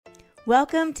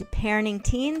Welcome to Parenting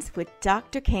Teens with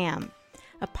Dr. Cam,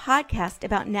 a podcast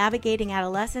about navigating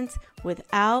adolescence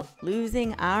without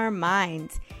losing our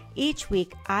minds. Each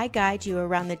week, I guide you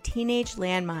around the teenage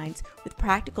landmines with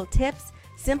practical tips,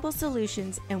 simple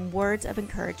solutions, and words of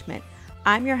encouragement.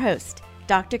 I'm your host,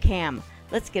 Dr. Cam.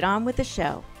 Let's get on with the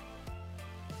show.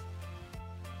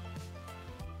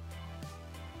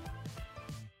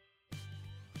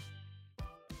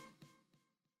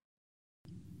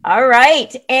 All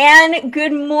right, and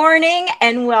good morning,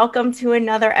 and welcome to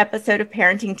another episode of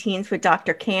Parenting Teens with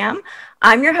Dr. Cam.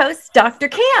 I'm your host, Dr.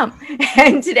 Cam,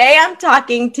 and today I'm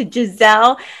talking to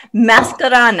Giselle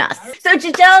Mascarenas. So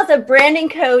Giselle is a branding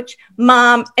coach,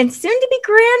 mom, and soon-to-be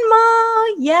grandma,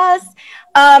 yes.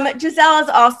 Giselle is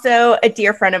also a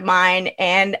dear friend of mine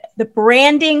and the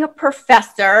branding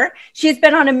professor. She's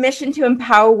been on a mission to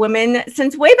empower women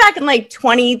since way back in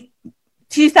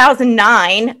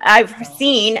 2009, I've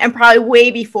seen, and probably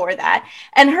way before that.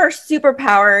 And her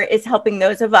superpower is helping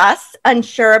those of us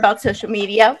unsure about social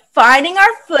media, finding our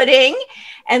footing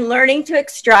and learning to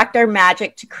extract our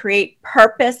magic to create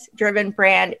purpose-driven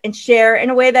brand and share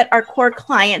in a way that our core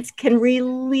clients can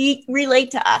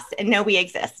relate to us and know we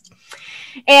exist.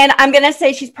 And I'm going to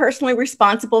say she's personally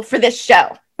responsible for this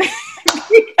show.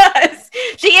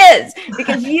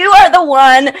 Because you are the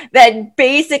one that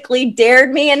basically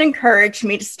dared me and encouraged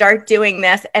me to start doing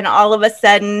this. And all of a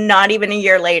sudden, not even a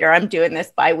year later, I'm doing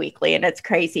this bi-weekly and it's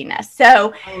craziness.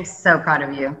 So I'm so proud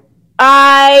of you.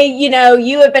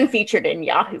 You have been featured in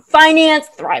Yahoo Finance,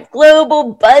 Thrive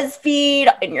Global,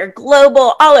 BuzzFeed, and you're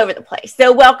global, all over the place.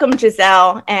 So welcome,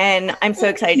 Giselle. And I'm so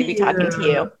excited to be talking to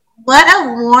you. What a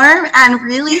warm and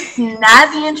really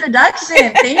snazzy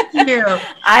introduction. Thank you.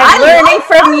 I'm learning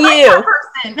from you.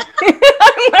 I'm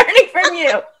learning from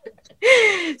you.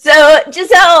 So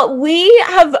Giselle,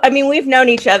 we've known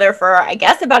each other for, I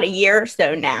guess, about a year or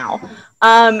so now.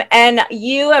 And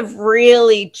you have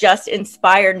really just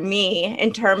inspired me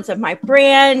in terms of my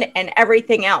brand and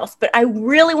everything else. But I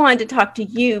really wanted to talk to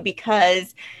you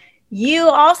because you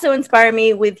also inspire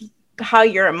me with how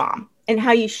you're a mom and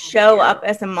how you show up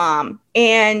as a mom.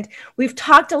 And we've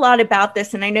talked a lot about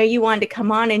this, and I know you wanted to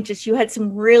come on and you had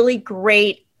some really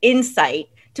great insight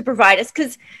to provide us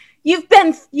because you've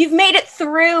made it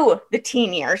through the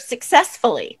teen years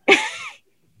successfully. I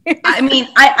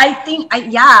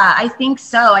think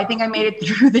so. I think I made it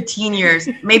through the teen years.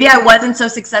 Maybe I wasn't so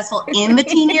successful in the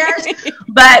teen years,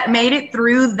 but made it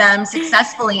through them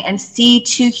successfully and see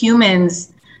two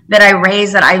humans that I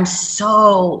raised that I'm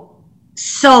so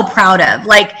proud of.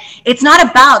 Like, it's not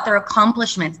about their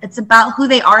accomplishments. It's about who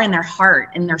they are in their heart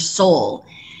and their soul.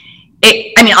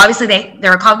 Obviously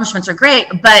their accomplishments are great,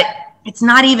 but it's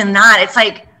not even that. It's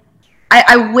like,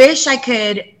 I wish I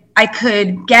could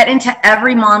get into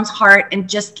every mom's heart and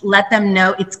just let them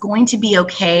know it's going to be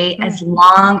okay as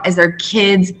long as their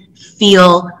kids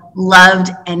feel loved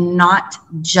and not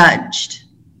judged.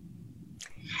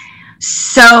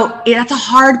 So that's a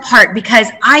hard part because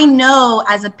I know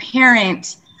as a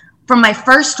parent from my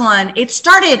first one, it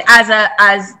started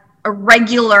as a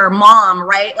regular mom,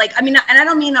 right? And I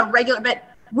don't mean a regular,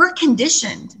 but we're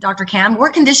conditioned, Dr. Cam. We're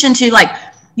conditioned to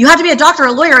you have to be a doctor,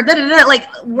 a lawyer,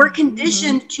 we're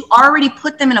conditioned to already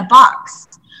put them in a box.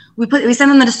 We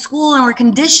send them to school and we're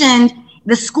conditioned.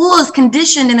 The school is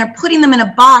conditioned and they're putting them in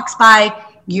a box by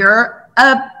you're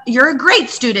a great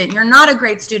student. You're not a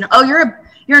great student. Oh, you're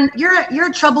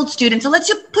a troubled student. So let's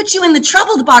just put you in the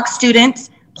troubled box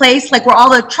student place, where all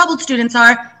the troubled students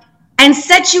are, and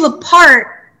set you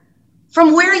apart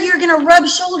from where you're going to rub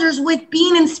shoulders with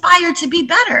being inspired to be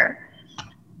better.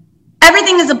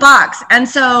 Everything is a box. And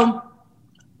so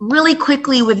really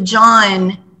quickly with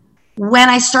John, when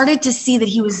I started to see that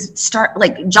he was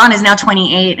John is now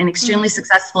 28 and extremely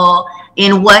successful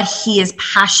in what he is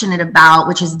passionate about,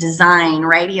 which is design,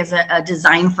 right? He has a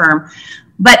design firm.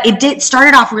 But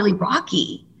started off really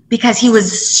rocky because he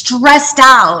was stressed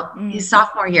out his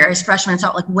sophomore year, his freshman.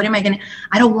 So what am I going to,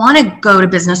 I don't want to go to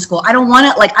business school. I don't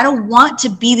want to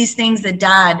be these things that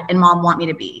dad and mom want me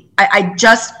to be. I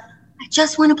just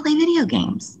want to play video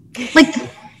games. And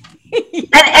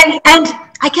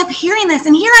I kept hearing this,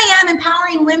 and here I am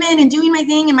empowering women and doing my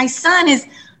thing. And my son is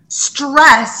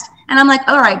stressed. And I'm like,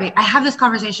 all right, babe, I have this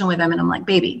conversation with him and I'm like,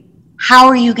 baby, how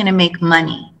are you going to make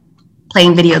money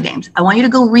playing video games? I want you to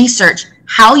go research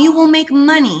how you will make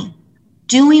money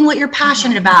doing what you're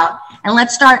passionate about. And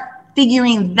let's start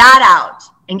figuring that out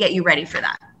and get you ready for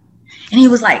that. And he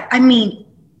was like,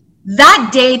 that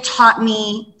day taught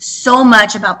me so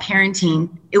much about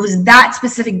parenting. It was that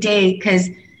specific day because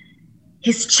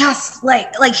his chest,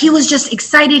 he was just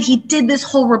excited. He did this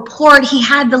whole report. He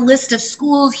had the list of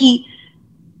schools.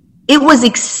 it was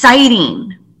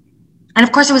exciting. And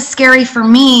of course it was scary for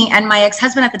me. And my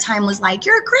ex-husband at the time was like,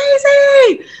 you're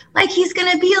crazy. Like, he's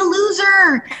going to be a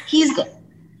loser.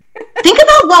 Think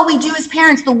about what we do as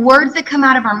parents, the words that come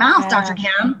out of our mouth, Dr.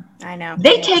 Cam. I know.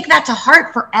 They take that to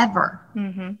heart forever.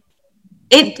 Mm-hmm.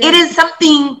 It is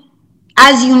something,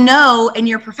 as you know, in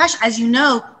your profession, as you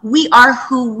know, we are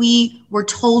who we were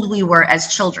told we were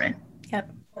as children.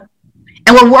 Yep.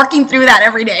 And we're working through that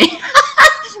every day.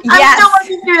 I'm still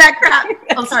working through that crap.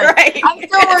 I'm sorry. Right. I'm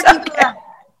still working through that.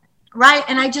 Right.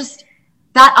 And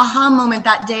that aha moment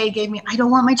that day gave me, I don't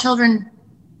want my children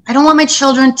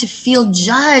to feel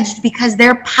judged because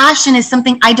their passion is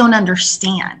something I don't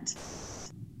understand.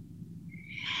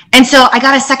 And so I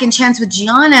got a second chance with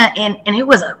Gianna, and it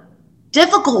was a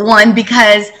difficult one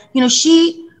because,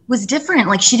 she was different.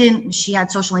 Like, she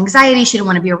had social anxiety. She didn't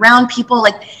want to be around people.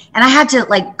 Like, and I had to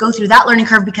go through that learning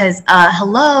curve because,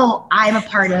 I'm a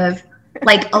part of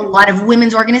a lot of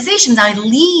women's organizations. I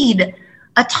lead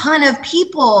a ton of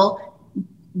people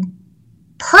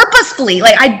purposefully.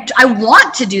 I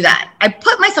want to do that. I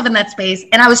put myself in that space,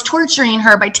 and I was torturing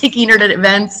her by taking her to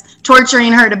events,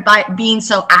 torturing her by being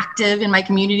so active in my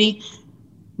community,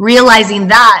 realizing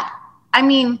that, I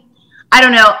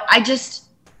don't know.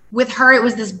 With her, it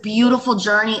was this beautiful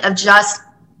journey of just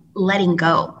letting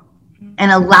go and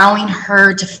allowing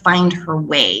her to find her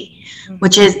way,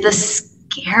 which is the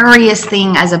scariest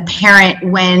thing as a parent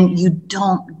when you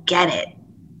don't get it.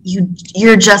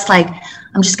 You're just like,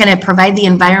 I'm just going to provide the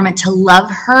environment to love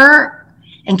her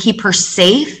and keep her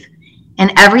safe,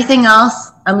 and everything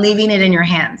else, I'm leaving it in your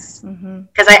hands.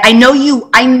 Because I know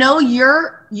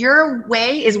your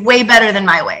way is way better than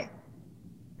my way.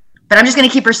 But I'm just going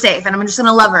to keep her safe, and I'm just going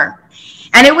to love her.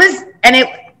 And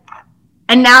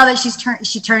now that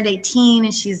she turned 18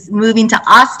 and she's moving to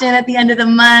Austin at the end of the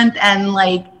month, and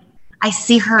I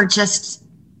see her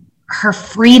her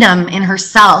freedom in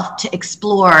herself to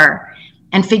explore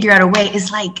and figure out a way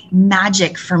is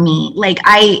magic for me.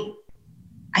 I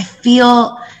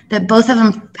feel that both of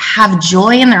them have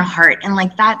joy in their heart, and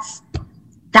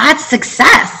that's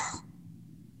success.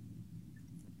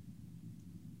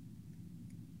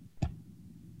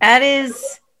 That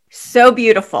is so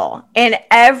beautiful. And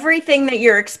everything that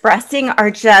you're expressing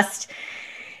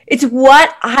it's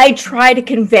what I try to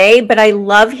convey, but I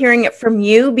love hearing it from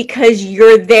you because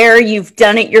you're there, you've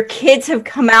done it. Your kids have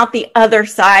come out the other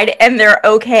side and they're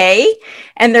okay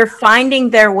and they're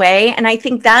finding their way. And I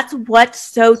think that's what's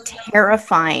so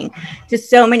terrifying to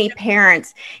so many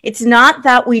parents. It's not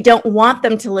that we don't want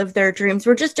them to live their dreams.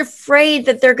 We're just afraid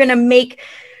that they're going to make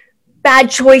bad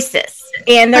choices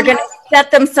and they're going to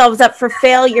set themselves up for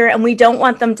failure, and we don't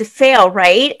want them to fail,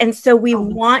 right? And so we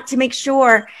want to make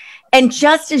sure. And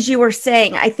just as you were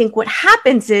saying, I think what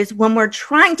happens is when we're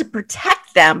trying to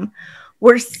protect them,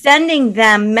 we're sending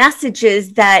them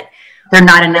messages that they're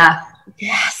not enough.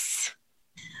 Yes.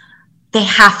 They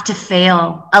have to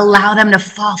fail. Allow them to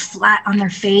fall flat on their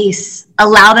face.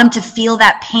 Allow them to feel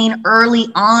that pain early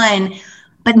on,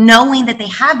 but knowing that they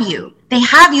have you. They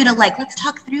have you to let's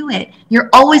talk through it. I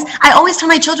always tell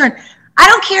my children, I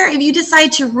don't care if you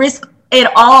decide to risk it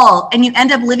all and you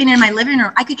end up living in my living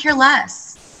room. I could care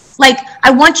less.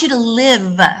 I want you to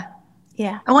live.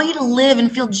 Yeah. I want you to live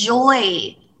and feel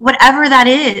joy, whatever that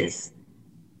is.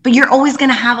 But you're always going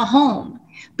to have a home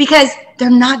because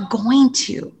they're not going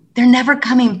to. They're never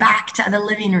coming back to the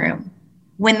living room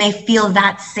when they feel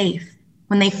that safe,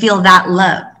 when they feel that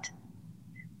loved.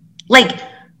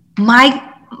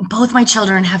 Both my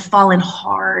children have fallen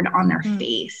hard on their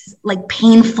face,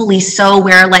 painfully so,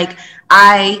 where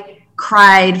I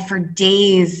cried for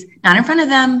days, not in front of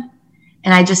them.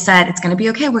 And I just said, it's going to be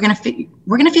okay. We're going to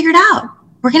figure it out.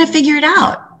 We're going to figure it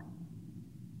out.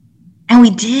 And we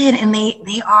did. And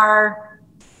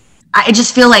I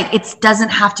just feel like it doesn't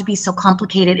have to be so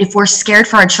complicated. If we're scared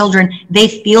for our children, they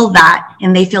feel that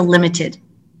and they feel limited.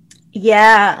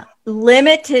 Yeah.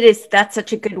 Limited that's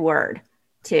such a good word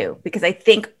too, because I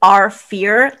think our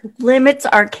fear limits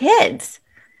our kids.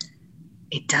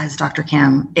 It does, Dr.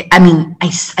 Cam. I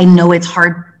know it's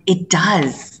hard. It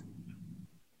does.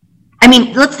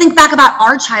 Let's think back about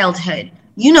our childhood.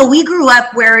 We grew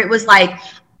up where it was I'm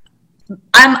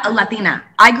a Latina.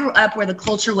 I grew up where the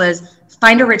culture was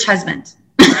find a rich husband.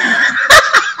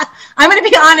 I'm going to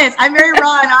be honest. I'm very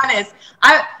raw and honest.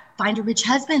 Find a rich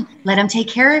husband. Let him take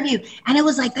care of you. And it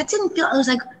was that didn't feel, I was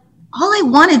all I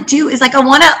want to do is I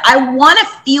want to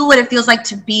feel what it feels like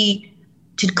to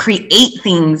create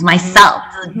things myself,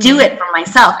 to do it for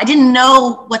myself. I didn't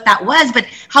know what that was, but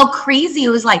how crazy it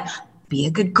was be a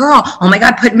good girl. Oh my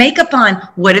God, put makeup on.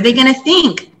 What are they going to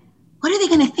think? What are they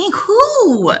going to think?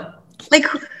 Who?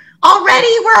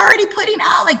 we're already putting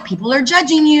out, like, people are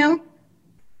judging you.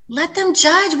 Let them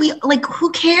judge.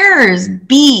 Who cares?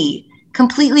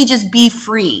 Completely just be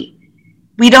free.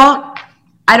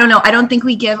 I don't know. I don't think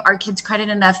we give our kids credit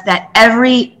enough that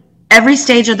every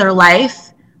stage of their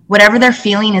life, whatever they're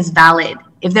feeling is valid.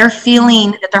 If they're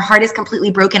feeling that their heart is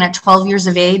completely broken at 12 years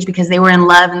of age because they were in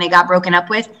love and they got broken up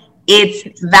with,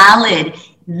 it's valid.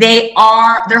 Their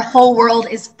whole world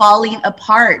is falling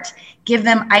apart. Give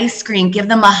them ice cream, give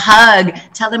them a hug,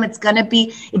 tell them it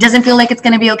doesn't feel like it's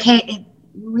going to be okay. It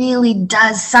really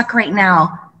does suck right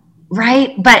now,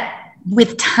 right? But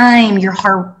with time, your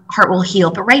heart will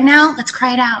heal. But right now, let's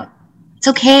cry it out. It's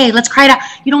okay. Let's cry it out.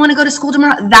 You don't want to go to school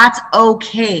tomorrow? That's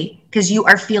okay, because you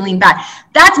are feeling bad.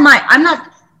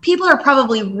 People are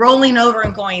probably rolling over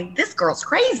and going, this girl's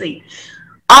crazy.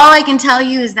 All I can tell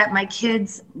you is that my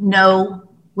kids know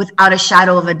without a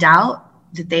shadow of a doubt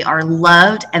that they are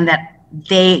loved and that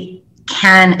they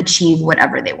can achieve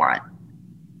whatever they want,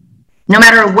 no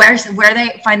matter where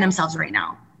they find themselves right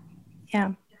now.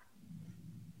 Yeah.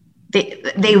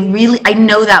 They really, I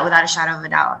know that without a shadow of a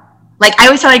doubt. Like, I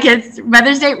always tell my kids,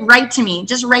 Mother's Day, write to me.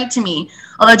 Just write to me.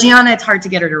 Although Gianna, it's hard to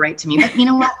get her to write to me. But you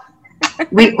know what?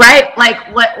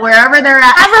 Wherever they're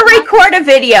at. Have her record a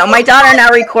video. My daughter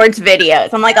now records videos.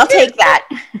 I'm like, I'll take that.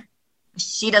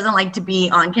 She doesn't like to be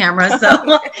on camera,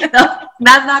 so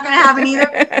that's not going to happen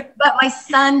either. But my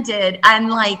son did. And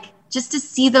like, just to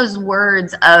see those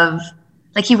words of,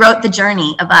 like, he wrote the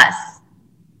journey of us.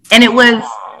 And it was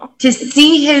to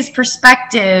see his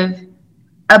perspective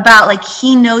about, like,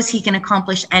 he knows he can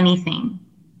accomplish anything.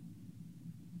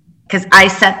 Because I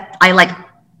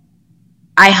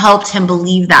helped him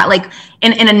believe that, like,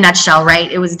 in a nutshell,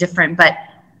 right? It was different, but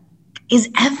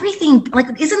isn't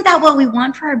that what we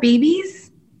want for our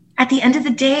babies? At the end of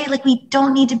the day, like, we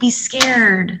don't need to be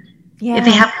scared. Yeah. If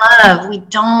they have love, we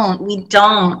don't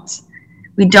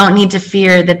need to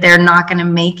fear that they're not going to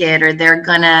make it, or they're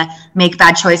going to make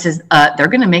bad choices. They're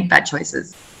going to make bad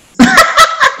choices.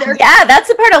 Yeah, that's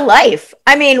a part of life.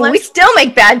 I mean, we still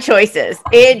make bad choices.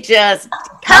 It just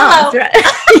comes.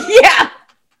 Yeah.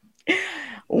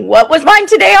 What was mine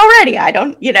today already? I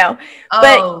don't,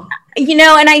 but,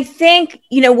 and I think,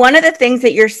 one of the things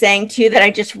that you're saying too, that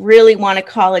I just really want to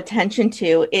call attention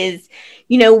to is,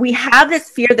 we have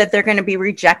this fear that they're going to be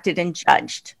rejected and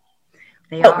judged.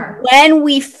 They are. When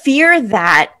we fear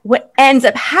that, what ends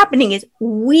up happening is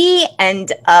we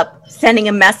end up sending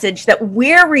a message that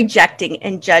we're rejecting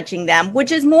and judging them,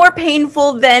 which is more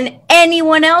painful than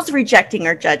anyone else rejecting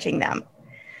or judging them.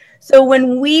 So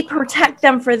when we protect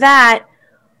them for that,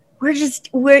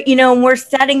 we're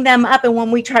setting them up. And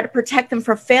when we try to protect them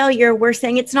for failure, we're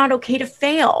saying it's not okay to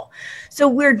fail. So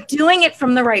we're doing it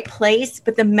from the right place,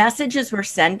 but the messages we're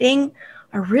sending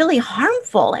are really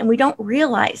harmful, and we don't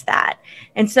realize that.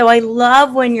 And so I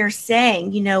love when you're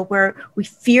saying, where we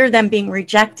fear them being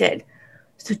rejected.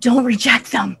 So don't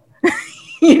reject them,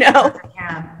 Yeah,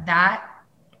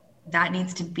 that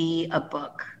needs to be a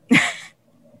book.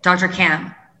 Dr.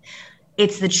 Cam,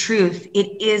 it's the truth.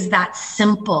 It is that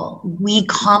simple. We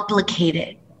complicate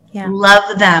it. Yeah.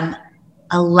 Love them.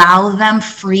 Allow them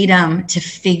freedom to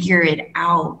figure it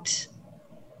out.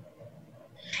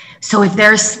 So if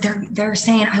they're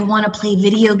saying, I want to play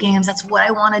video games, that's what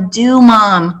I want to do,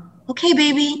 Mom. Okay,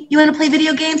 baby, you want to play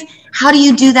video games? How do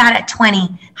you do that at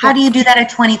 20? How do you do that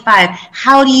at 25?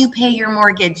 How do you pay your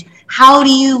mortgage? How do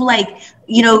you,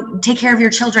 take care of your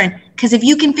children? Because if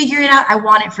you can figure it out, I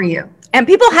want it for you. And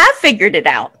people have figured it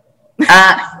out.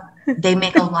 They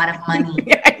make a lot of money.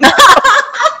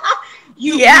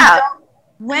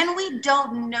 When we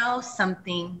don't know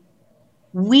something,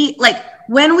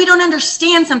 when we don't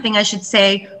understand something, I should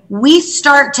say, we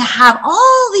start to have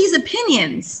all these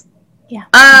opinions.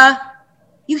 Yeah.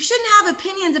 You shouldn't have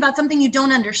opinions about something you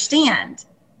don't understand.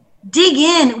 Dig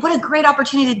in. What a great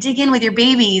opportunity to dig in with your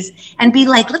babies and be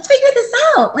like, let's figure this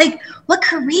out. Like, what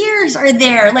careers are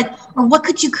there? Or what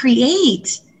could you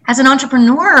create as an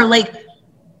entrepreneur?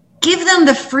 Give them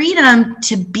the freedom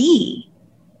to be.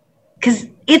 Because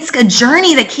it's a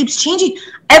journey that keeps changing.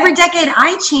 Every decade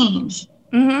I change.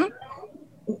 Mm-hmm.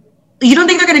 You don't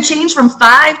think they're going to change from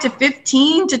 5 to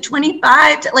 15 to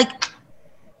 25 to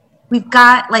we've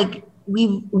got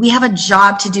we have a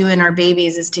job to do in our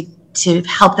babies, is to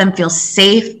help them feel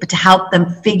safe, but to help them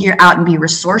figure out and be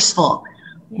resourceful.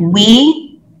 Yeah.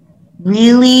 We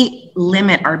really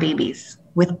limit our babies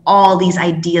with all these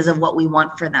ideas of what we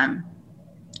want for them,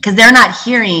 because they're not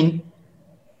hearing,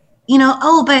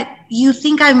 but you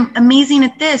think I'm amazing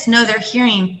at this. No, they're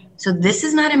hearing, so this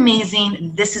is not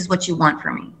amazing. This is what you want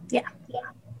from me. Yeah.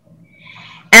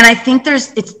 And I think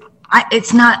it's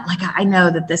it's not like, I know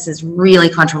that this is really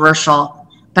controversial,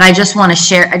 but I just want to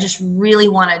share. I just really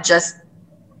want to just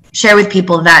share with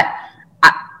people that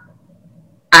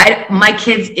my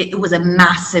kids, it was a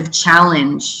massive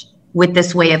challenge with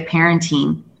this way of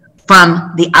parenting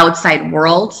from the outside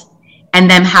world and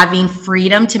them having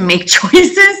freedom to make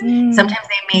choices. Sometimes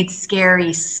they made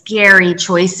scary, scary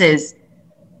choices,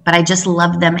 but I just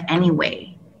loved them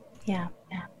anyway. Yeah.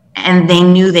 And they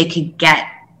knew they could get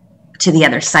to the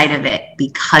other side of it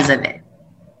because of it.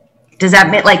 Does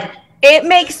that make it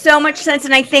makes so much sense?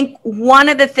 And I think one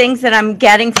of the things that I'm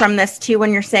getting from this too,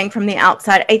 when you're saying from the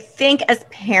outside, I think as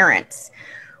parents,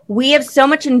 we have so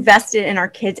much invested in our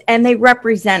kids and they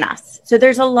represent us. So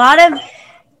there's a lot of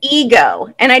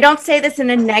ego. And I don't say this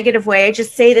in a negative way. I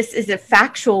just say this is a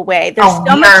factual way. There's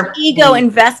so much ego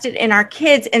invested in our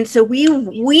kids. And so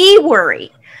we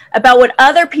worry about what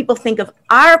other people think of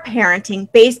our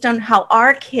parenting based on how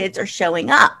our kids are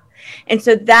showing up. And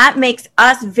so that makes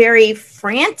us very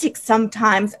frantic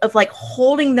sometimes of like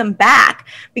holding them back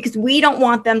because we don't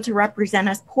want them to represent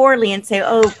us poorly and say,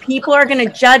 oh, people are going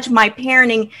to judge my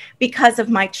parenting because of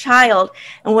my child.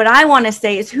 And what I want to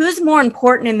say is, who's more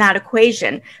important in that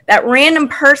equation, that random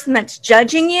person that's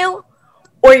judging you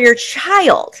or your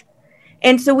child?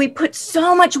 And so we put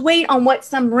so much weight on what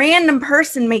some random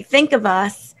person may think of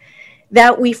us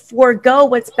that we forego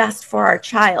what's best for our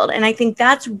child. And I think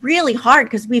that's really hard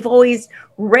because we've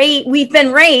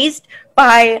been raised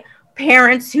by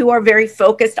parents who are very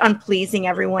focused on pleasing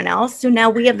everyone else. So now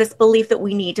we have this belief that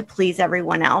we need to please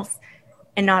everyone else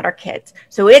and not our kids.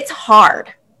 So it's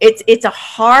hard. It's a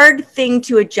hard thing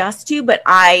to adjust to, but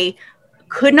I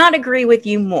could not agree with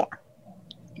you more.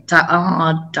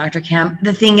 Oh, Dr. Cam,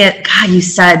 the thing is, God, you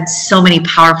said so many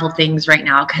powerful things right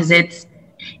now, because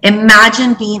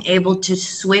imagine being able to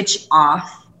switch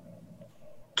off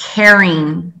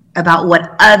caring about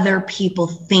what other people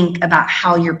think about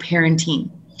how you're parenting.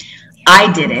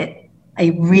 I did it.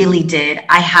 I really did.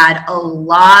 I had a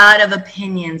lot of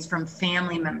opinions from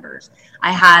family members.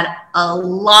 I had a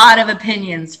lot of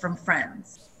opinions from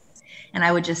friends. And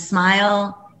I would just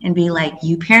smile and be like,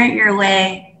 you parent your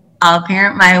way, I'll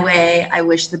parent my way. I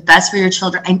wish the best for your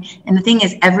children. And the thing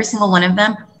is, every single one of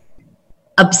them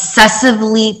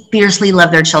obsessively, fiercely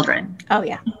love their children. Oh,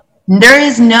 yeah. There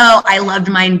is no, I loved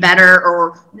mine better,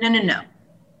 or no.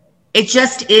 It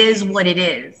just is what it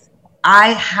is. I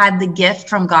had the gift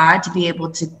from God to be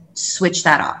able to switch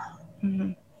that off,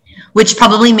 which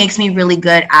probably makes me really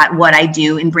good at what I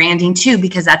do in branding too,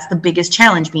 because that's the biggest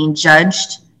challenge, being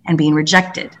judged and being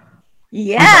rejected.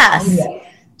 Yes.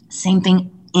 Same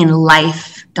thing in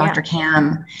life, Dr.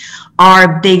 Cam.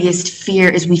 Our biggest fear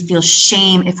is we feel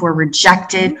shame if we're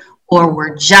rejected or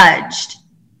we're judged.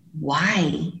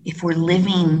 Why? If we're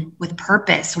living with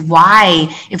purpose? Why?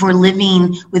 If we're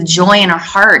living with joy in our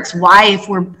hearts? Why? If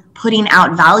we're putting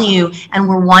out value and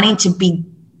we're wanting to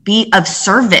be of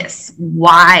service?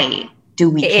 Why do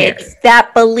we care?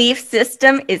 That belief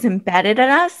system is embedded in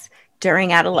us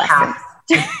during adolescence.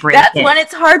 That's when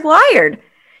it's hardwired.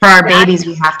 For our babies,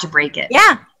 we have to break it.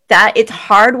 Yeah, that it's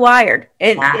hardwired.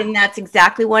 And that's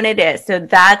exactly what it is. So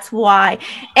that's why.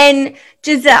 And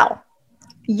Giselle,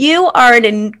 you are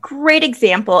a great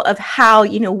example of how,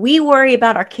 we worry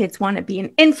about our kids want to be an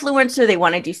influencer. They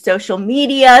want to do social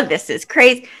media. This is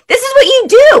crazy. This is what you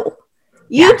do.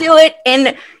 You do it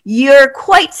and you're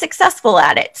quite successful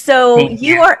at it. So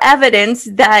you are evidence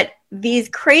that these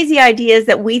crazy ideas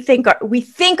that we think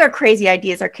are crazy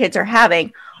ideas our kids are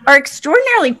having are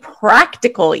extraordinarily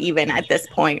practical even at this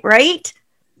point, right?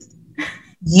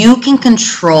 You can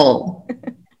control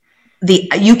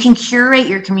you can curate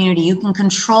your community. You can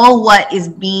control what is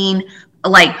being,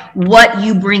 what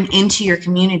you bring into your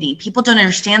community. People don't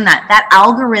understand that. That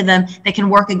algorithm that can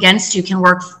work against you can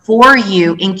work for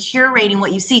you in curating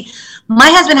what you see. My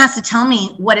husband has to tell me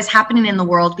what is happening in the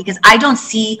world because I don't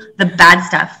see the bad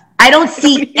stuff. I don't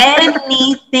see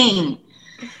anything.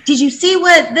 Did you see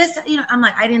what this, I'm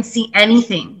like, I didn't see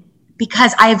anything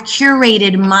because I have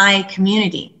curated my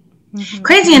community.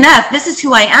 Crazy enough, this is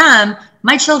who I am.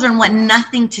 My children want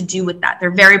nothing to do with that.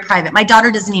 They're very private. My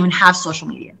daughter doesn't even have social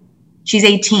media. She's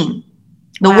 18.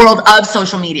 The world of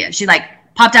social media. She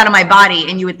popped out of my body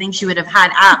and you would think she would have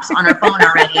had apps on her phone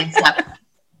already and stuff.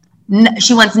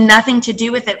 She wants nothing to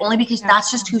do with it only because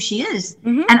that's just who she is.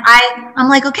 And I'm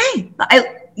like, okay,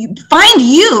 find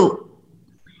you.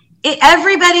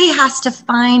 Everybody has to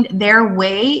find their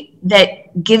way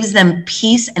that gives them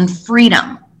peace and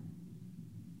freedom.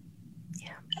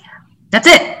 That's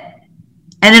it.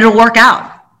 And it'll work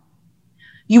out.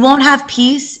 You won't have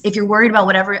peace if you're worried about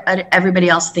whatever everybody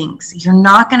else thinks. You're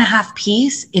not going to have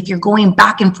peace if you're going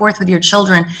back and forth with your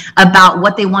children about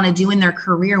what they want to do in their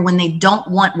career when they don't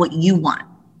want what you want.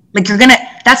 Like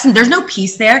there's no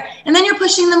peace there. And then you're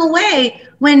pushing them away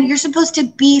when you're supposed to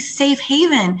be safe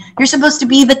haven. You're supposed to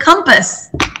be the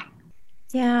compass.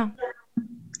 Yeah.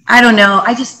 I don't know.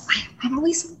 I just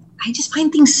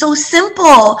find things so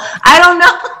simple. I don't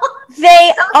know.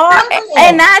 They are,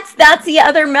 and that's the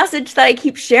other message that I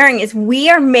keep sharing is we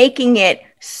are making it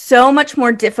so much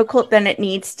more difficult than it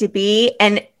needs to be,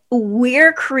 and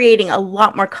we're creating a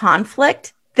lot more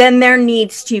conflict than there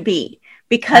needs to be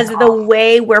because of the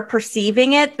way we're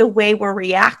perceiving it, the way we're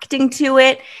reacting to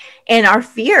it, and our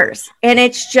fears. And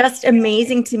it's just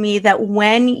amazing to me that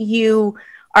when you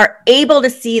are able to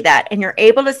see that and you're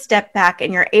able to step back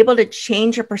and you're able to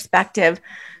change your perspective,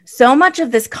 so much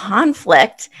of this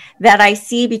conflict that I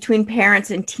see between parents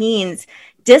and teens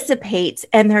dissipates,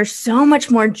 and there's so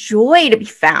much more joy to be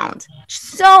found.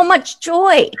 So much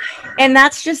joy. And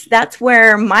that's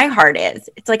where my heart is.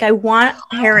 It's like I want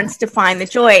parents to find the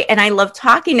joy. And I love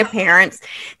talking to parents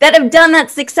that have done that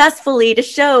successfully to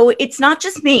show it's not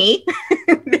just me.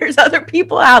 There's other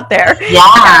people out there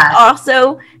that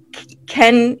also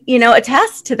can,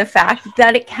 attest to the fact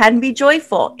that it can be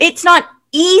joyful. It's not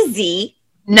easy.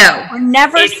 No, we're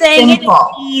never saying it's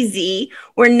easy.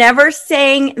 We're never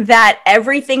saying that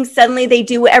everything suddenly they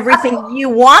do everything you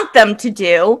want them to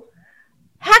do.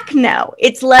 Heck no.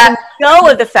 It's letting go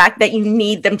of the fact that you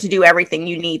need them to do everything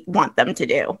you want them to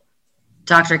do.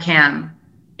 Dr. Cam,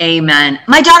 amen.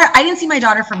 My daughter, I didn't see my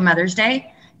daughter for Mother's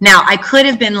Day. Now, I could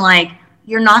have been like,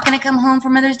 you're not going to come home for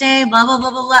Mother's Day, blah, blah, blah,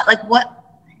 blah, blah. Like what?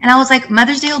 And I was like,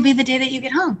 Mother's Day will be the day that you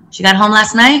get home. She got home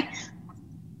last night.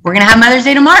 We're going to have Mother's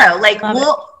Day tomorrow. Like,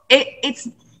 it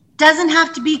doesn't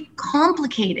have to be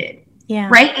complicated. Yeah.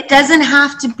 Right? It doesn't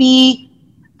have to be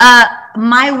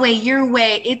my way, your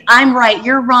way. I'm right,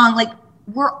 you're wrong. Like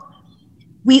we're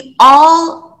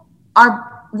all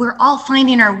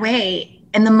finding our way.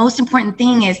 And the most important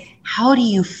thing is, how do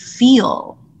you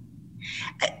feel?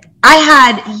 I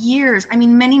had years,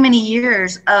 many, many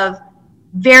years of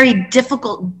very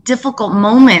difficult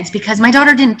moments because my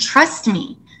daughter didn't trust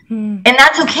me. And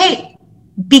that's okay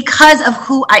because of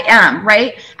who I am,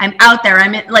 right? I'm out there.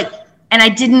 And I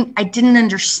didn't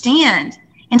understand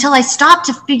until I stopped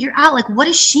to figure out, like, what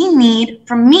does she need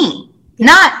from me?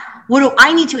 Not what do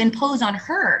I need to impose on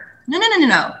her?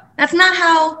 No. That's not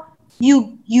how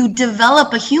you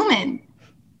develop a human.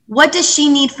 What does she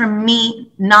need from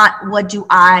me? Not what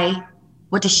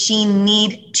does she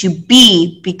need to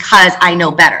be because I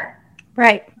know better?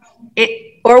 Right.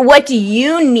 Or what do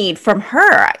you need from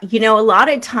her? A lot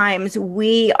of times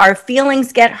our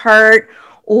feelings get hurt,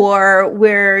 or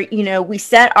we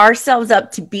set ourselves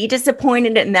up to be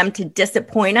disappointed in them to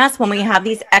disappoint us when we have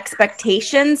these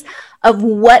expectations of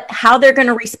how they're going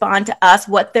to respond to us,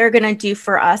 what they're going to do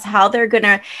for us, how they're going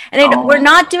to, we're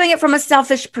not doing it from a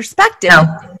selfish perspective.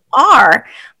 No. We are,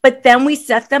 but then we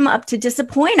set them up to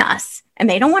disappoint us, and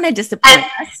they don't want to disappoint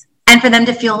us. And for them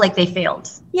to feel like they failed.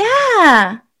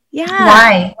 Yeah.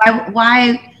 Yeah.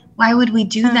 Why would we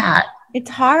do that? It's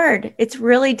hard. It's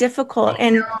really difficult.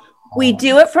 And we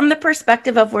do it from the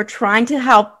perspective of we're trying to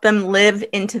help them live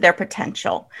into their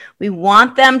potential. We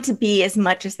want them to be as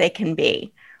much as they can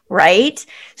be, right?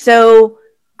 So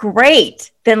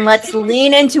great. Then let's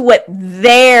lean into what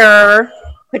their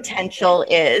potential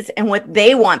is and what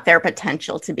they want their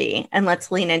potential to be. And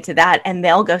let's lean into that. And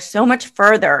they'll go so much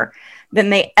further than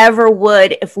they ever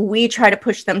would if we try to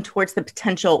push them towards the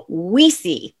potential we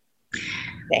see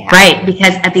they have. Right,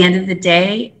 because at the end of the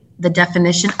day, the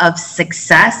definition of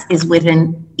success is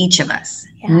within each of us.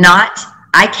 Yeah.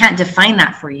 I can't define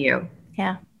that for you.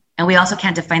 Yeah. And we also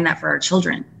can't define that for our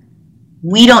children.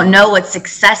 We don't know what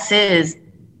success is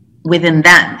within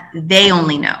them. They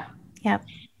only know. Yep.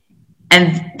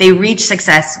 And they reach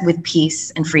success with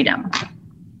peace and freedom.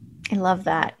 I love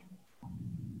that.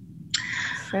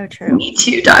 So true. Me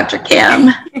too, Dr. Cam.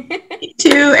 Me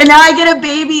too. And now I get a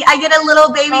baby. I get a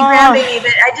little baby grandbaby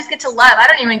that I just get to love. I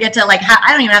don't even get to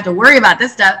I don't even have to worry about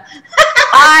this stuff.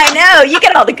 I know. You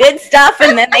get all the good stuff,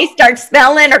 and then they start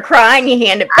smelling or crying. You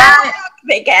hand it back.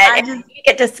 You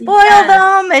get to spoil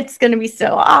them. It's going to be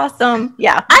so awesome.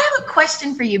 Yeah. I have a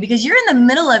question for you because you're in the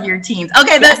middle of your teens.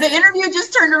 Okay, the interview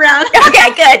just turned around.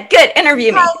 Okay, good.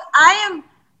 Interview me. I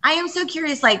am so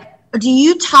curious. Do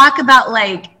you talk about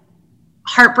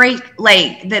heartbreak,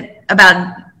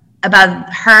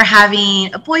 about her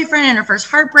having a boyfriend and her first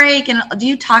heartbreak, and do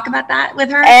you talk about that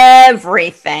with her?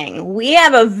 Everything. We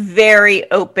have a very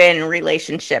open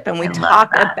relationship, and we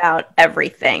talk about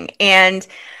everything. And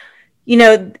you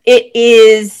know, it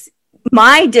is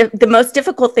the most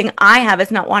difficult thing I have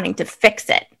is not wanting to fix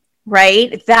it.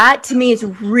 Right? That to me is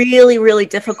really, really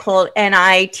difficult. And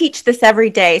I teach this every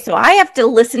day. So I have to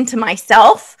listen to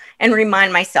myself and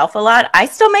remind myself a lot. I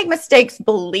still make mistakes,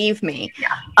 believe me.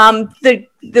 Yeah.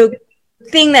 The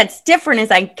thing that's different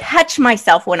is I catch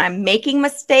myself when I'm making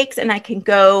mistakes and I can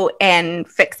go and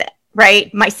fix it,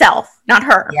 right? Myself, not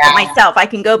her, but myself. I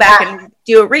can go back and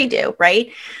do a redo,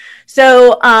 right?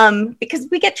 So, because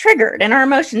we get triggered and our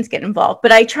emotions get involved,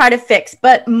 but I try to fix,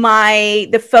 but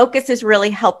the focus is really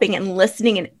helping and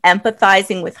listening and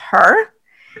empathizing with her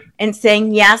and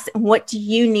saying, yes, what do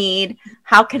you need?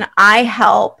 How can I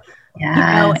help? Yes. You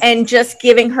know, and just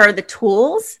giving her the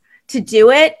tools to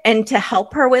do it and to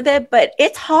help her with it. But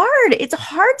it's hard. It's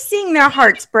hard seeing their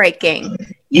hearts breaking.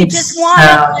 You just want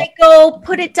to like go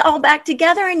put it all back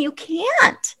together and you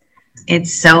can't.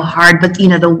 It's so hard. But you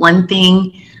know, the one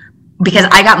thing, because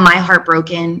I got my heart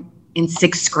broken in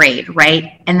 6th grade,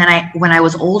 right? And then when I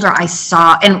was older, I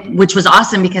saw, and which was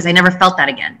awesome because I never felt that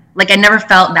again. Like I never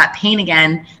felt that pain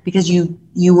again because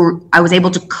I was able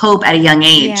to cope at a young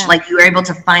age. Yeah. Like you were able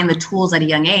to find the tools at a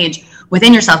young age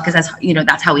within yourself because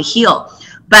that's how we heal.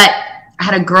 But I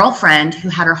had a girlfriend who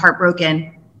had her heart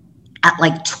broken at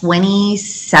like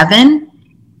 27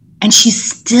 and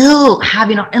she's still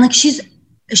having, and like she's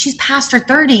past her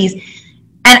 30s.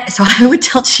 And so I would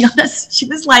tell Gianna, she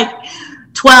was like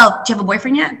 12, do you have a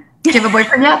boyfriend yet? Do you have a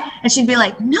boyfriend yet? And she'd be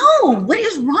like, no, what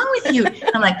is wrong with you?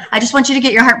 And I'm like, I just want you to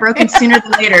get your heart broken sooner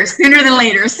than later, sooner than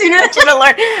later, sooner than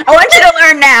later. I want you to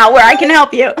learn now where I can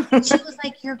help you. She was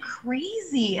like, you're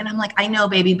crazy. And I'm like, I know,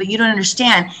 baby, but you don't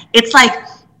understand. It's like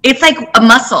a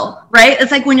muscle, right?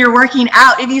 It's like when you're working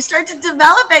out, if you start to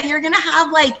develop it, you're going to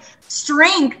have like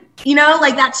strength, you know,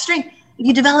 like that strength. If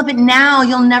you develop it now,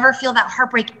 you'll never feel that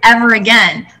heartbreak ever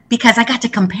again because I got to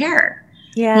compare.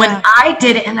 Yeah. When I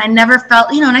did it and I never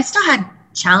felt, and I still had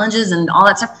challenges and all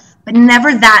that stuff, but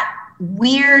never that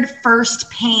weird first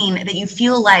pain that you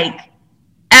feel like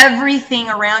everything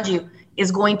around you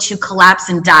is going to collapse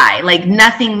and die. Like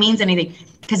nothing means anything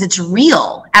because it's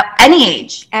real at any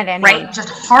age, right? Just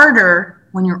harder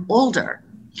when you're older.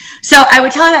 So I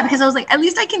would tell her that because I was like, at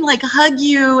least I can like hug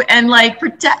you and like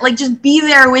protect, like just be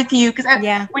there with you. Because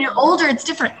when you're older, it's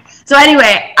different. So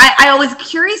anyway, I was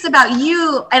curious about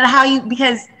you and how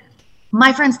because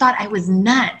my friends thought I was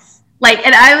nuts. Like,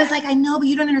 and I was like, I know, but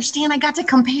you don't understand. I got to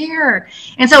compare.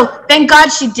 And so thank God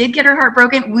she did get her heart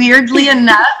broken, weirdly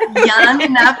enough, young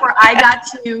enough where I got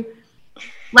to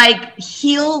like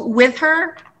heal with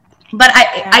her. But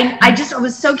I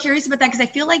was so curious about that because I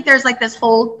feel like there's like this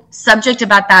whole subject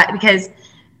about that because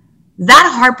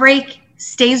that heartbreak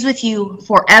stays with you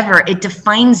forever. It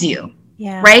defines you,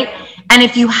 right? And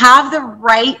if you have the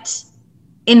right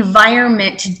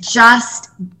environment to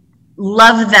just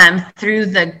love them through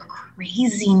the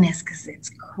craziness, because it's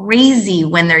crazy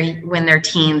when they're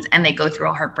teens and they go through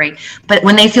a heartbreak, but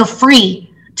when they feel free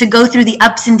to go through the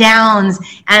ups and downs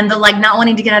and the like not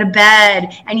wanting to get out of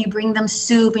bed and you bring them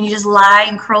soup and you just lie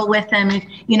and curl with them,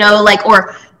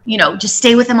 or just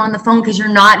stay with them on the phone because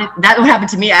that would happen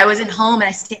to me. I was at home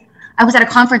and I was at a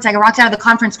conference. I walked out of the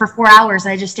conference for 4 hours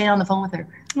and I just stayed on the phone with her.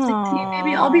 I was like, hey,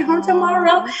 baby, I'll be home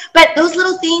tomorrow. But those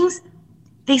little things,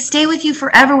 they stay with you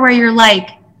forever where you're like,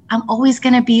 I'm always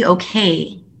going to be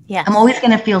okay. Yeah. I'm always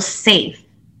going to feel safe.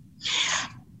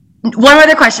 One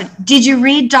other question. Did you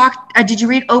read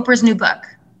Oprah's new book?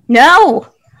 No,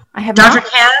 I have not. Dr.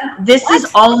 Cam, this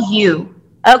is all you.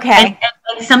 Okay.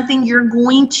 And something you're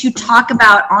going to talk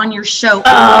about on your show. Oh,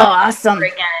 awesome.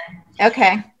 Again.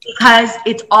 Okay. Because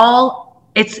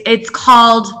it's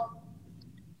called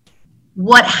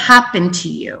What Happened to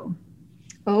You.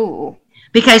 Oh.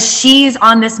 Because she's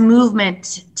on this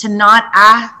movement to not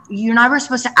ask, you're never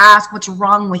supposed to ask what's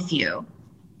wrong with you.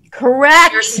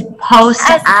 Correct. You're supposed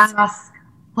to ask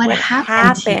what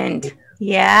happened.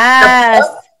 Yes.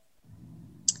 The book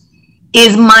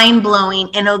is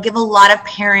mind-blowing, and it'll give a lot of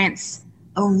parents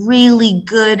a really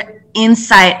good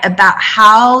insight about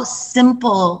how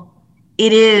simple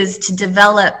it is to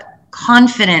develop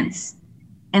confidence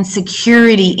and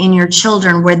security in your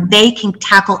children where they can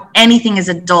tackle anything as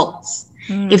adults.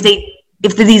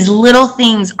 If these little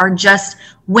things are just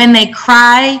when they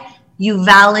cry, you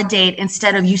validate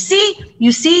instead of you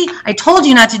see, I told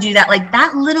you not to do that. Like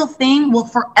that little thing will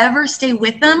forever stay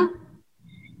with them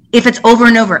if it's over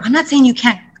and over. I'm not saying you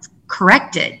can't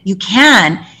correct it. You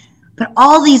can. But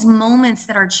all these moments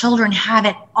that our children have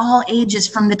at all ages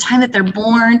from the time that they're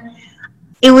born,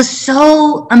 it was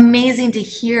so amazing to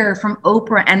hear from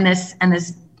Oprah and this,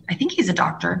 I think he's a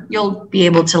doctor. You'll be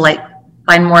able to like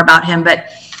find more about him, but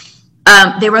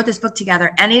They wrote this book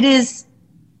together, and it is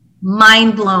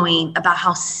mind-blowing about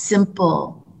how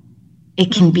simple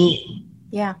it can be.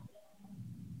 Yeah.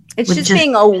 It's just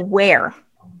being aware.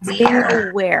 Being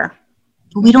aware.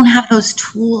 But we don't have those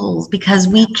tools because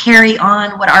we carry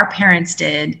on what our parents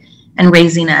did in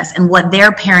raising us and what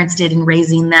their parents did in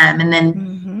raising them. And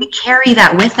then we carry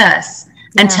that with us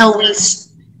until we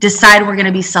decide we're going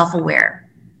to be self-aware.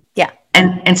 Yeah.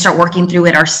 And start working through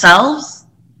it ourselves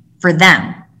for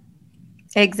them.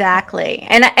 Exactly.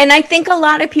 And I think a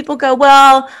lot of people go,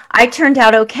 well, I turned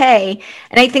out okay.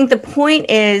 And I think the point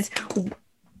is,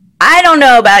 I don't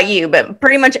know about you, but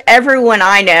pretty much everyone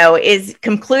I know is,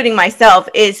 including myself,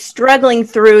 is struggling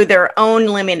through their own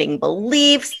limiting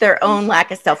beliefs, their own lack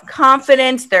of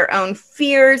self-confidence, their own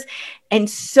fears. And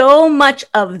so much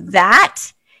of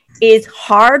that is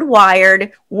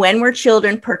hardwired when we're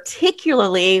children,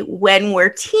 particularly when we're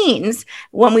teens,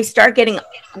 when we start getting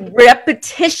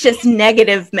repetitious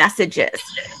negative messages,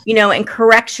 and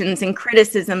corrections and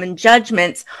criticism and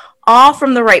judgments, all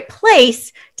from the right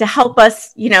place to help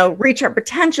us, reach our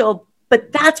potential.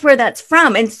 But that's where that's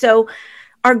from. And so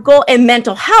our goal in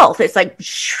mental health is like,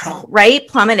 right,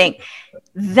 plummeting.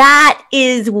 That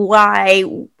is why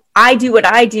I do what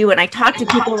I do, and I talk to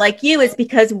people like you, is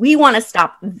because we want to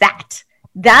stop that.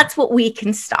 That's what we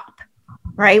can stop,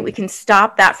 right? We can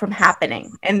stop that from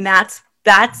happening. And that's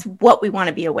what we want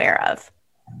to be aware of.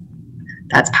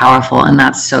 That's powerful. And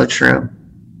that's so true.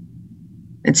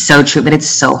 It's so true, but it's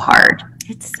so hard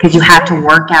because you have to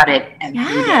work at it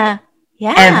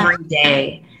every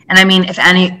day. And I mean, if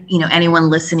anyone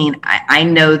listening, I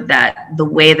know that the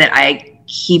way that I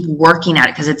keep working at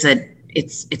it, because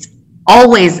it's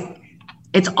always,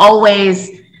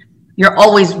 you're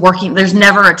always working. There's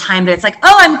never a time that it's like,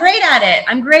 oh, I'm great at it.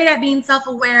 I'm great at being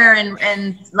self-aware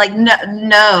and like,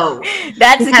 no.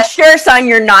 That's a sure sign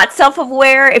you're not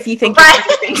self-aware if you think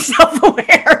you're being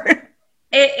self-aware.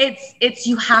 It's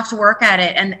you have to work at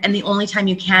it. And the only time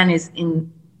you can is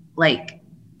in like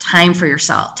time for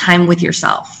yourself, time with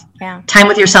yourself. Yeah. Time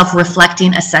with yourself,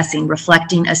 reflecting, assessing,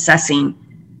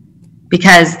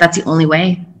 because that's the only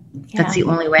way. Yeah. That's the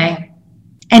only way.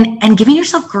 And giving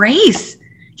yourself grace.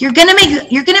 You're gonna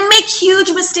make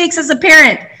huge mistakes as a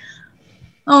parent.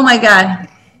 Oh my God.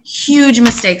 Huge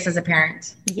mistakes as a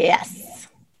parent. Yes.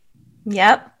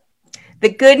 Yep. The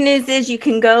good news is you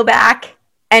can go back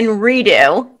and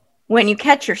redo when you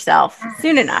catch yourself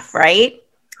soon enough, right?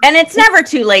 And it's never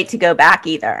too late to go back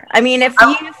either. I mean, if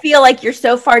you feel like you're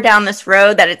so far down this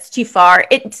road that it's too far,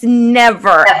 it's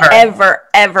never,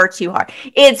 ever too hard.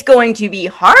 It's going to be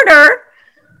harder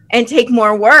and take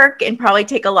more work and probably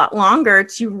take a lot longer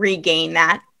to regain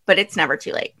that, but it's never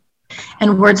too late.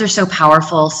 And words are so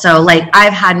powerful. So like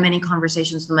I've had many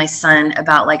conversations with my son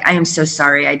about like, I am so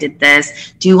sorry I did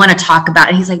this. Do you want to talk about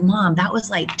it? And he's like, Mom, that was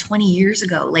like 20 years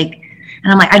ago. Like,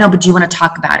 and I'm like, I know, but do you want to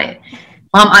talk about it?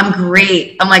 Mom, I'm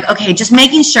great. I'm like, okay, just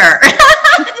making sure.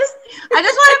 I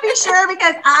just want to be sure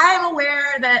because I'm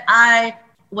aware that I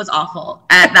was awful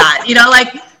at that.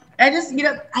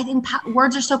 I think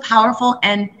words are so powerful,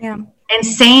 and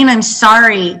saying I'm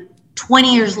sorry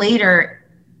 20 years later,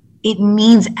 it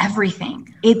means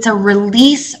everything. It's a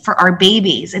release for our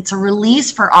babies. It's a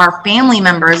release for our family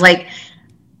members. Like,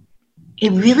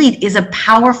 it really is a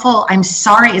powerful, I'm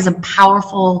sorry is a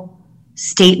powerful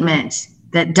statement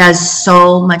that does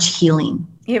so much healing.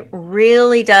 It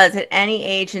really does at any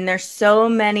age. And there's so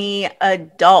many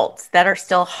adults that are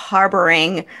still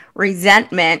harboring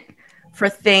resentment for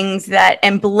things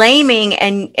and blaming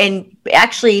and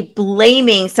actually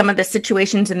blaming some of the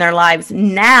situations in their lives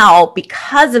now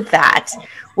because of that,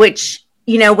 which,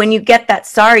 when you get that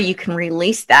sorry, you can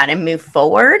release that and move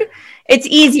forward. It's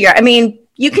easier. I mean,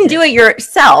 you can do it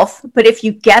yourself, but if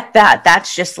you get that,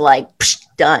 that's just like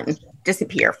done,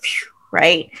 disappear,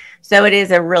 right? So it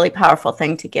is a really powerful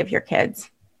thing to give your kids.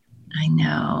 I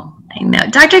know.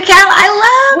 Dr.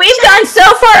 Cal, we've gone so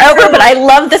far over, but I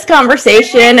love this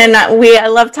conversation, and I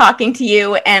love talking to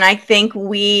you. And I think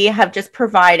we have just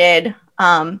provided,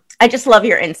 I just love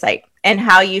your insight and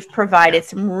how you've provided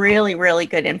some really, really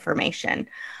good information.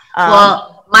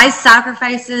 Well, my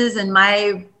sacrifices and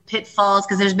my pitfalls,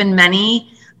 because there's been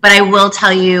many, but I will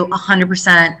tell you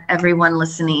 100%, everyone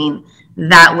listening,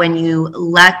 that when you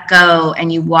let go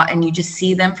and you walk and you just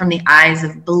see them from the eyes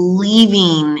of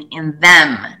believing in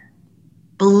them,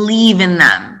 believe in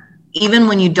them, even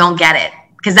when you don't get it,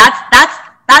 because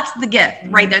that's the gift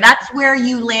right there. That's where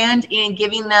you land in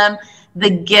giving them the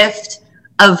gift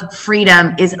of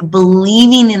freedom, is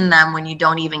believing in them when you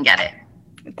don't even get it.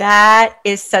 That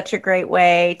is such a great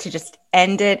way to just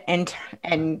end it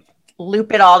and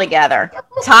loop it all together.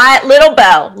 Little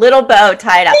bow,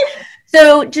 tie it up.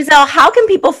 So, Giselle, how can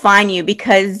people find you?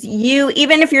 Because you,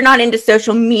 even if you're not into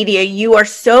social media, you are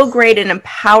so great at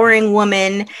empowering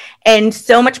women and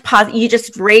so much you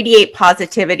just radiate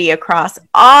positivity across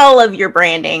all of your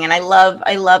branding. And I love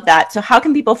that. So how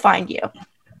can people find you?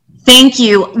 Thank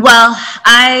you. Well,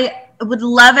 I would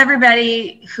love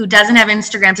everybody who doesn't have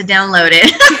Instagram to download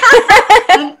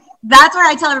it. That's where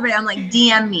I tell everybody, I'm like,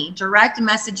 DM me, direct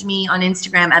message me on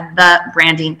Instagram at The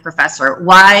Branding Professor.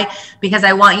 Why? Because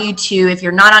I want you to, if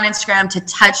you're not on Instagram, to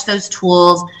touch those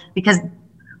tools, because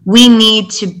we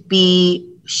need to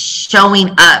be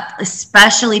showing up,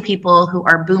 especially people who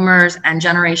are boomers and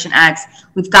Generation X.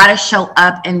 We've got to show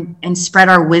up and spread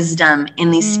our wisdom in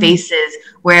these spaces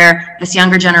where this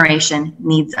younger generation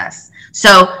needs us.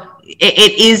 So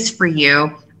it is for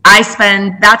you. That's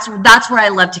where I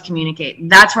love to communicate.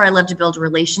 That's where I love to build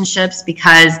relationships,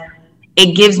 because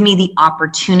it gives me the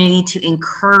opportunity to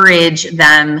encourage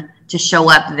them to show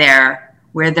up there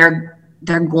where they're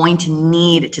going to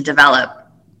need to develop,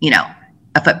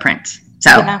 a footprint.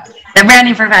 So The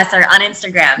Branding Professor on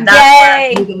Instagram. That's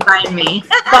where you can find me.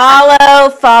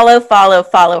 follow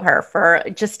her for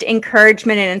just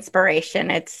encouragement and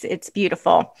inspiration. It's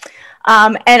beautiful.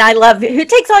 And I love, who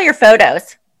takes all your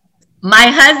photos?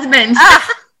 My husband.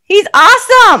 He's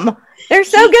awesome. They're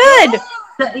so good.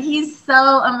 He's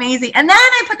so amazing. And then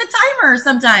I put the timer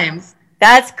sometimes.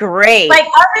 That's great. Like,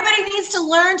 everybody needs to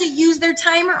learn to use their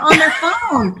timer on their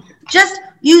phone.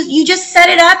 You just set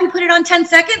it up, you put it on 10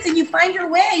 seconds, and you find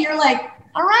your way. You're like,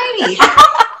 all righty.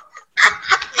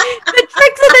 The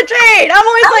tricks of the trade. I'm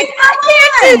always I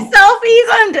can't do selfies.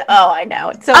 I know.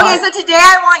 It's so hard. So today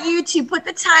I want you to put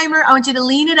the timer. I want you to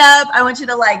lean it up. I want you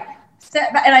to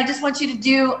step back, and I just want you to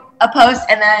do a post,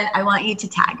 and then I want you to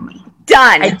tag me.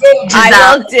 Done.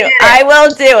 I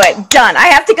will do it. Done. I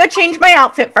have to go change my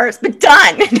outfit first, but done. I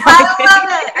love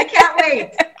it. I can't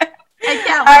wait.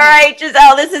 All right,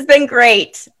 Giselle, this has been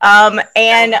great.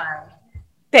 And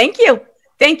thank you.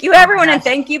 Thank you, everyone. And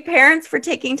thank you, parents, for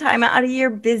taking time out of your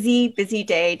busy, busy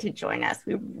day to join us.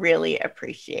 We really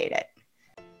appreciate it.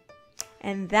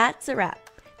 And that's a wrap.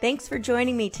 Thanks for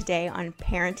joining me today on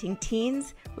Parenting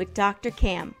Teens with Dr.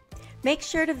 Cam. Make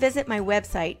sure to visit my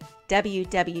website,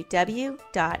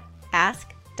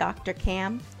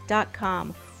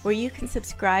 www.askdrcam.com, where you can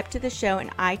subscribe to the show in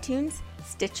iTunes,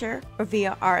 Stitcher, or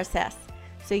via RSS,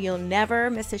 so you'll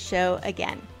never miss a show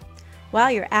again.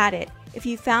 While you're at it, if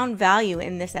you found value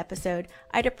in this episode,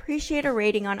 I'd appreciate a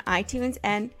rating on iTunes,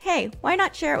 and hey, why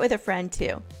not share it with a friend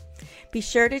too? Be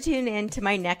sure to tune in to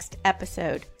my next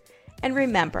episode. And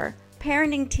remember,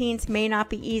 parenting teens may not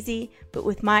be easy, but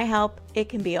with my help, it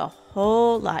can be a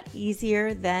whole lot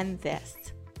easier than this.